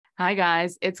Hi,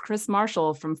 guys. It's Chris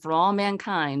Marshall from For All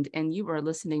Mankind, and you are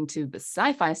listening to the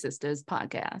Sci-Fi Sisters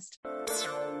podcast.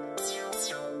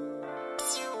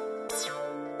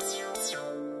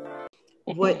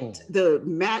 What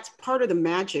part of the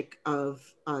magic of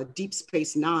Deep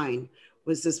Space Nine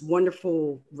was this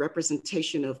wonderful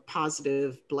representation of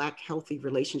positive Black healthy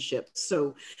relationships.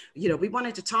 So, we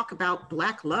wanted to talk about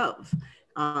Black love,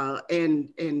 and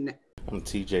I'm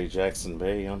TJ Jackson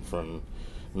Bay. I'm from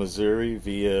Missouri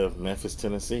via Memphis,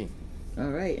 Tennessee. All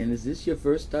right, and is this your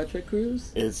first Star Trek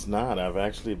cruise? It's not. I've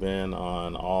actually been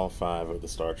on all 5 of the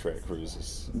Star Trek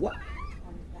cruises. What?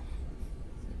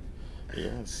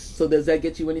 Yes. So does that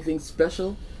get you anything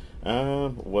special?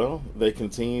 Well, they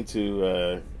continue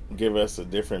to give us a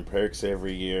different perks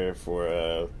every year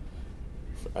for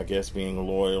I guess, being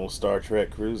loyal Star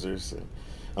Trek cruisers.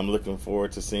 I'm looking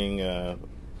forward to seeing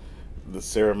the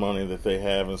ceremony that they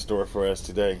have in store for us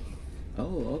today.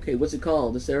 Oh, okay. What's it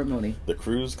called, the ceremony? The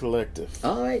Cruise Collective.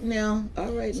 All right now.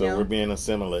 So we're being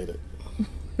assimilated.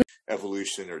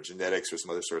 Evolution or genetics or some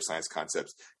other sort of science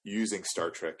concepts using Star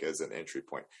Trek as an entry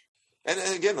point. And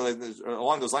again,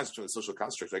 along those lines between the social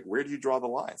construct, like where do you draw the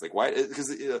lines? Like why?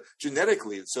 Because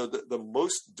genetically, so the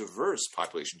most diverse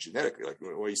population genetically, like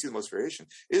where you see the most variation,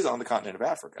 is on the continent of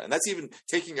Africa, and that's even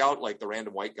taking out like the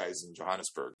random white guys in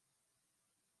Johannesburg.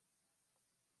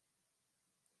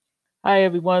 Hi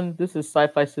everyone, this is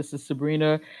Sci-Fi Sister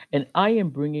Sabrina, and I am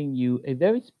bringing you a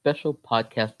very special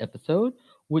podcast episode,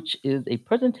 which is a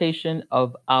presentation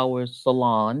of our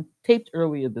salon taped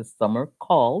earlier this summer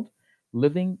called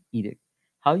Living Edict,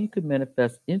 how you could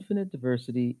manifest infinite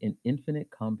diversity in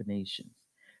infinite combinations.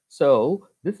 So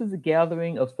this is a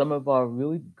gathering of some of our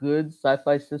really good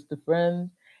sci-fi sister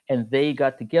friends, and they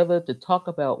got together to talk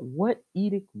about what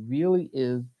edict really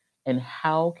is and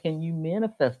how can you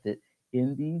manifest it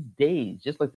in these days,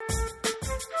 just like